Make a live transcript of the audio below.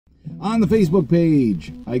On the Facebook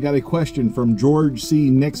page, I got a question from George C.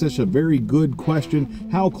 Nixis, a very good question.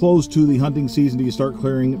 How close to the hunting season do you start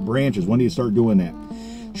clearing branches? When do you start doing that?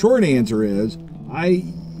 Short answer is,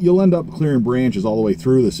 you'll end up clearing branches all the way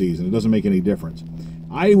through the season. It doesn't make any difference.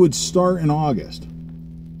 I would start in August.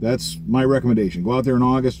 That's my recommendation. Go out there in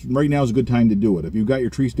August. Right now is a good time to do it. If you've got your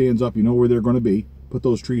tree stands up, you know where they're going to be. Put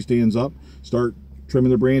those tree stands up. Start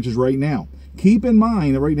trimming the branches right now. Keep in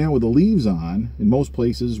mind that right now with the leaves on, in most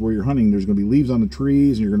places where you're hunting, there's going to be leaves on the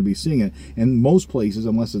trees and you're going to be seeing it. And most places,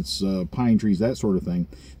 unless it's pine trees, that sort of thing,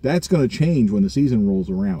 that's going to change when the season rolls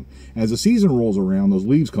around. As the season rolls around, those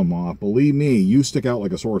leaves come off. Believe me, you stick out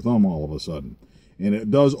like a sore thumb all of a sudden. And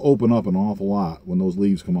it does open up an awful lot when those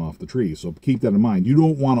leaves come off the tree. So keep that in mind. You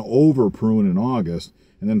don't want to over prune in August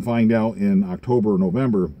and then find out in October or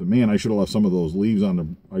November that, man, I should have left some of those leaves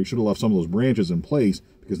I should have left some of those branches in place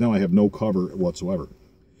because now I have no cover whatsoever.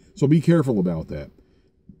 So be careful about that.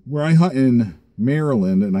 Where I hunt in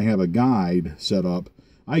Maryland and I have a guide set up,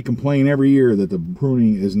 I complain every year that the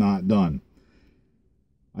pruning is not done.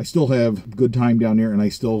 I still have good time down there and I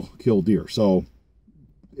still kill deer. So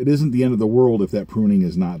it isn't the end of the world if that pruning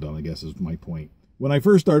is not done, I guess is my point. When I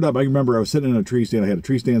first started up, I remember I was sitting in a tree stand. I had a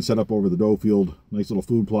tree stand set up over the doe field, nice little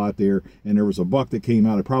food plot there, and there was a buck that came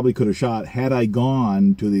out. I probably could have shot had I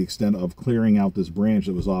gone to the extent of clearing out this branch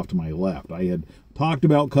that was off to my left. I had talked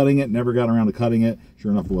about cutting it, never got around to cutting it.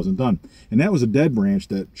 Sure enough, it wasn't done. And that was a dead branch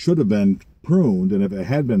that should have been pruned, and if it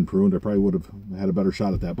had been pruned, I probably would have had a better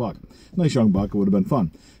shot at that buck. Nice young buck, it would have been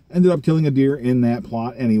fun. Ended up killing a deer in that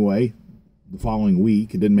plot anyway. The following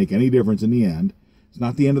week, it didn't make any difference in the end. It's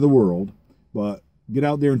not the end of the world, but get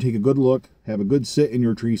out there and take a good look, have a good sit in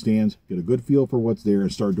your tree stands, get a good feel for what's there,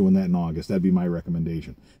 and start doing that in August. That'd be my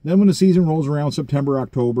recommendation. Then when the season rolls around, September,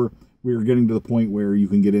 October, we're getting to the point where you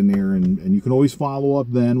can get in there and you can always follow up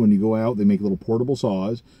then when you go out. They make little portable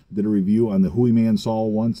saws. I did a review on the Huey Man saw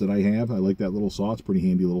once that I have. I like that little saw. It's a pretty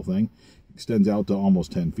handy little thing. Extends out to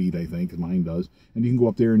almost 10 feet, I think. Mine does. And you can go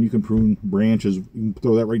up there and you can prune branches. You can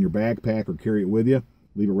throw that right in your backpack or carry it with you.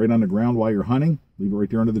 Leave it right on the ground while you're hunting. Leave it right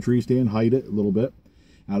there under the tree stand. Hide it a little bit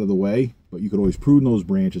out of the way. But you could always prune those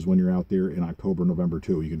branches when you're out there in October, November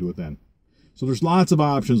too. You can do it then. So there's lots of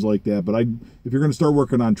options like that. But if you're going to start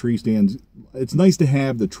working on tree stands, it's nice to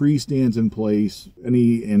have the tree stands in place.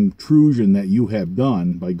 Any intrusion that you have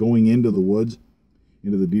done by going into the woods,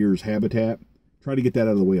 into the deer's habitat, try to get that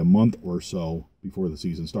out of the way a month or so before the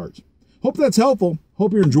season starts. Hope that's helpful.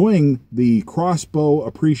 Hope you're enjoying the Crossbow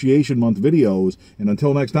Appreciation Month videos. And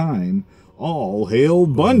until next time, all hail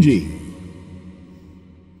Bunjie.